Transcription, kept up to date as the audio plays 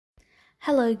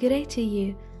Hello, good day to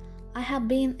you. I have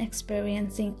been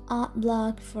experiencing art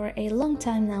block for a long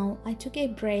time now. I took a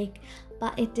break,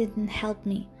 but it didn't help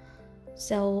me.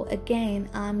 So again,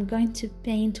 I'm going to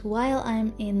paint while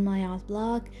I'm in my art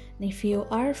block. And if you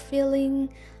are feeling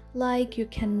like you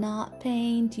cannot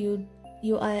paint, you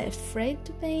are afraid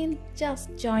to paint,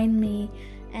 just join me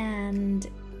and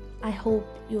I hope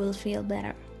you will feel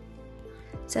better.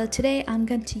 So today I'm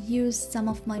going to use some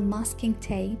of my masking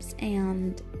tapes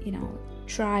and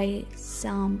try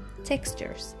some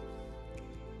textures.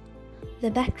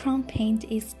 The background paint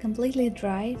is completely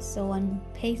dry, so I'm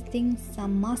pasting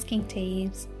some masking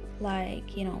tapes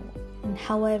and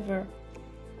however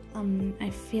I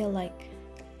feel like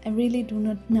I really do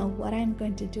not know what I'm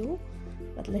going to do,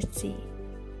 but let's see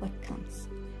what comes.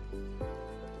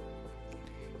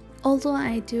 Although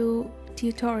I do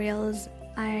tutorials,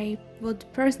 I would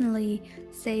personally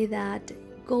say that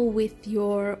go with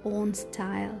your own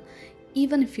style.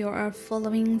 Even if you are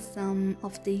following some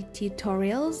of the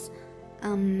tutorials,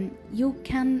 you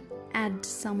can add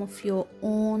some of your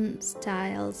own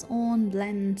styles, own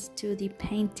blends to the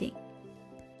painting.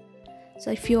 So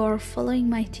if you are following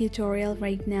my tutorial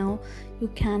right now, you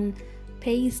can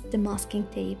paste the masking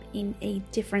tape in a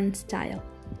different style.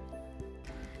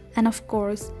 And of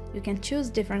course, you can choose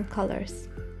different colors.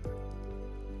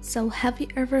 So have you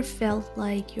ever felt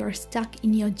like you're stuck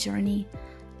in your journey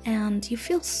and you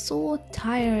feel so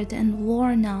tired and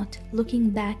worn out looking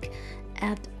back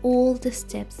at all the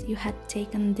steps you had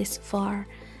taken this far,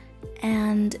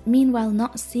 and meanwhile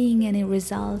not seeing any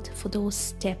result for those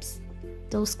steps,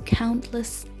 those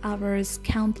countless hours,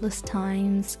 countless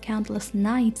times, countless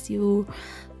nights you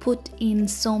put in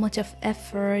so much of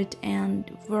effort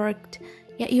and worked,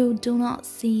 yet you do not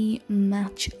see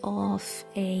much of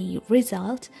a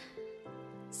result?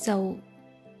 So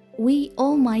we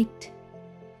all might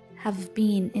have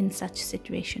been in such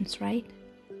situations, right?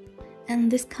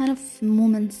 And this kind of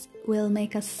moments will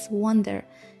make us wonder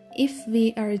if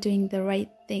we are doing the right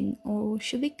thing or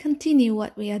should we continue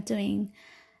what we are doing.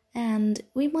 And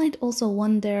we might also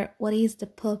wonder what is the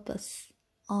purpose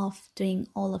of doing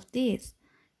all of this,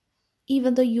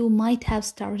 even though you might have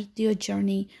started your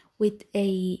journey with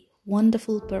a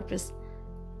wonderful purpose.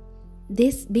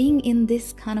 This being in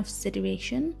this kind of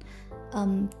situation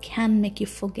can make you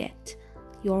forget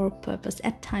your purpose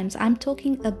at times. I'm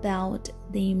talking about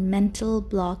the mental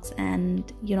blocks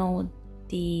and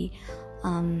the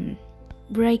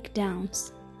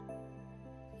breakdowns.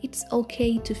 It's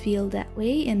okay to feel that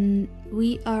way, and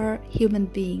we are human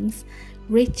beings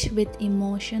rich with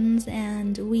emotions,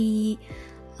 and we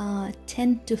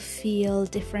tend to feel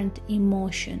different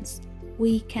emotions.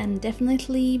 We can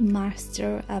definitely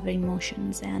master our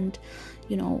emotions and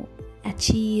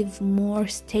achieve more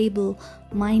stable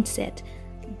mindset,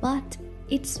 but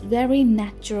it's very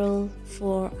natural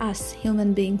for us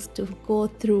human beings to go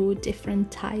through different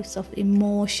types of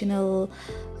emotional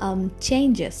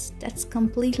changes. That's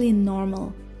completely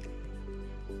normal.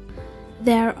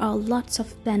 There are lots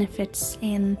of benefits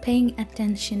in paying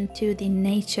attention to the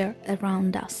nature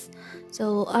around us.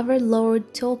 So our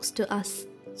Lord talks to us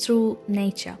through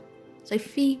nature. So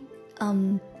if we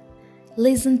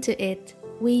listen to it,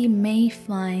 we may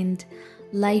find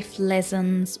life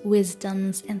lessons,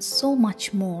 wisdoms, and so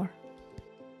much more.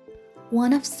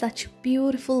 One of such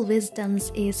beautiful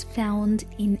wisdoms is found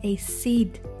in a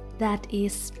seed that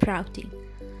is sprouting.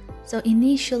 So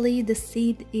initially the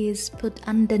seed is put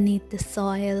underneath the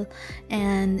soil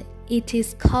and it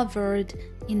is covered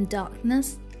in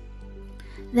darkness.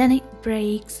 Then it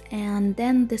breaks and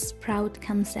then the sprout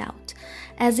comes out.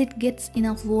 As it gets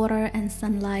enough water and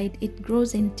sunlight, it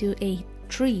grows into a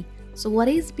tree. So what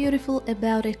is beautiful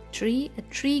about a tree? A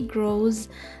tree grows,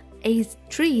 a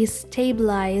tree is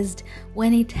stabilized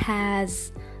when it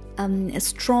has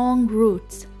strong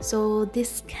roots. So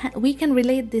we can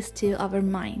relate this to our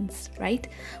minds, right?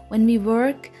 When we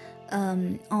work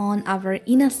on our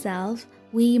inner self,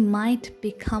 we might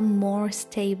become more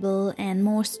stable and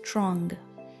more strong.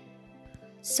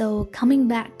 So coming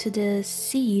back to the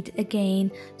seed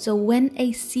again, so when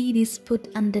a seed is put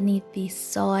underneath the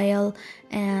soil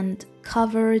and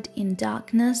covered in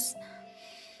darkness,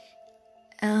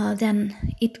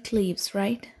 then it cleaves,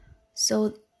 right?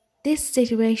 So this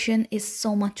situation is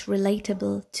so much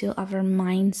relatable to our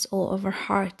minds or our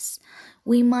hearts.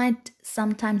 We might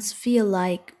sometimes feel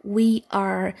like we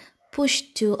are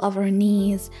pushed to our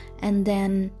knees, and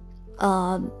then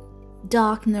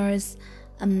darkness,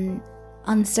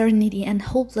 uncertainty and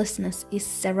hopelessness is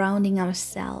surrounding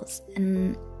ourselves,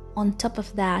 and on top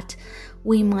of that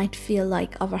we might feel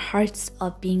like our hearts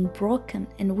are being broken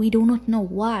and we do not know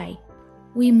why.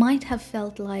 we might have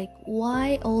felt like,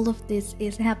 why all of this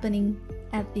is happening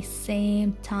at the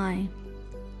same time?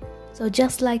 So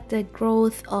just like the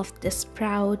growth of the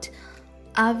sprout,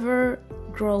 our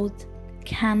growth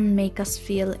can make us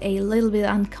feel a little bit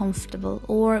uncomfortable,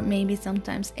 or maybe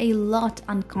sometimes a lot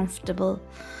uncomfortable.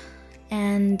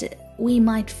 And we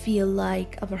might feel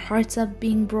like our hearts are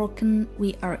being broken,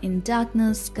 we are in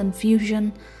darkness,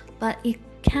 confusion, but it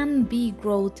can be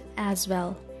growth as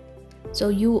well. So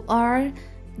you are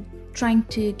trying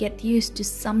to get used to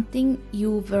something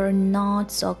you were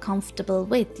not so comfortable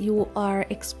with. You are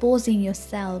exposing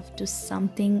yourself to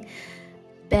something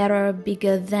better,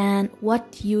 bigger than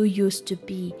what you used to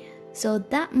be. So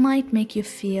that might make you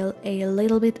feel a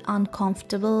little bit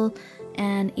uncomfortable,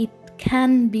 and it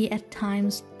can be at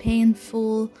times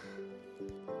painful.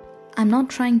 I'm not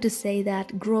trying to say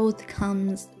that growth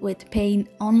comes with pain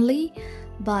only,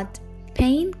 but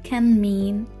pain can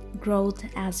mean growth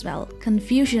as well.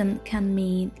 Confusion can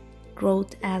mean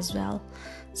growth as well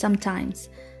sometimes.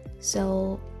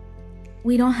 So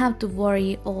we don't have to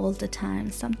worry all the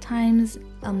time. Sometimes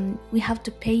we have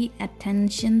to pay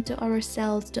attention to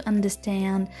ourselves to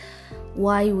understand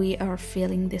why we are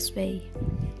feeling this way.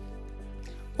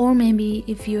 Or maybe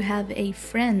if you have a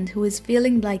friend who is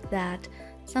feeling like that,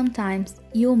 sometimes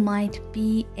you might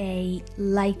be a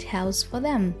lighthouse for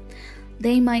them.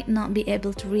 They might not be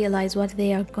able to realize what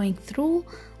they are going through,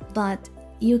 but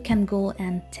you can go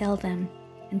and tell them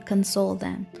and console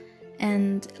them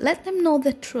and let them know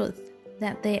the truth,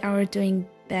 that they are doing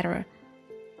better,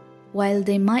 while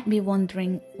they might be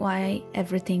wondering why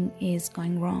everything is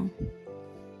going wrong.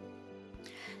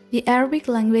 The Arabic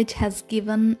language has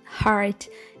given heart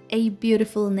a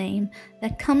beautiful name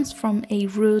that comes from a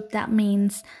root that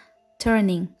means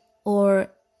turning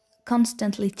or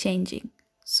constantly changing.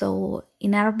 So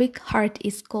in Arabic, heart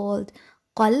is called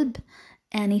qalb,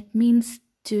 and it means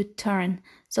to turn.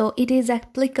 So it is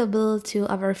applicable to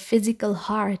our physical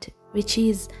heart, which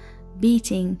is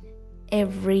beating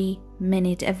every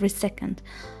minute, every second.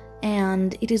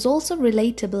 And it is also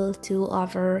relatable to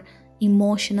our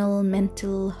emotional,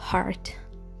 mental heart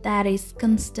that is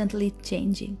constantly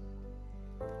changing.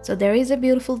 So there is a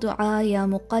beautiful dua, Ya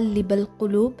muqallib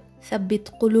al-qulub,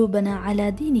 thabbit qulubana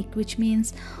ala dinik, which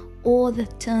means, O the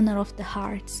turner of the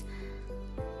hearts,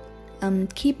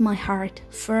 keep my heart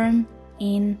firm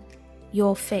in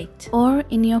your fate or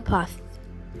in your path.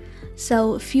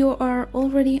 So if you are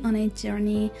already on a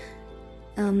journey,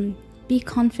 be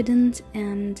confident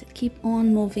and keep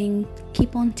on moving,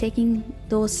 keep on taking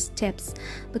those steps,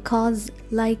 because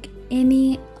like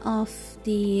any of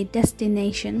the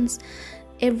destinations,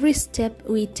 every step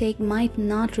we take might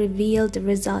not reveal the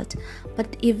result,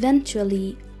 but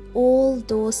eventually all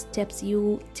those steps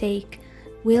you take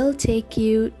will take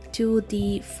you to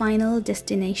the final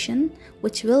destination,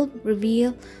 which will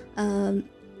reveal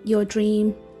your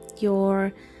dream,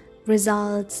 your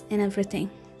results and everything.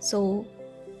 So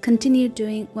continue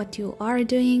doing what you are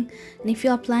doing, and if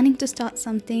you are planning to start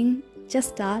something, just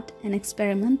start and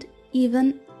experiment.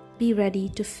 Even be ready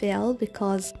to fail,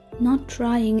 because not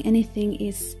trying anything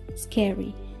is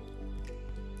scary.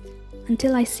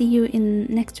 Until I see you in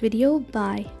next video,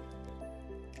 bye.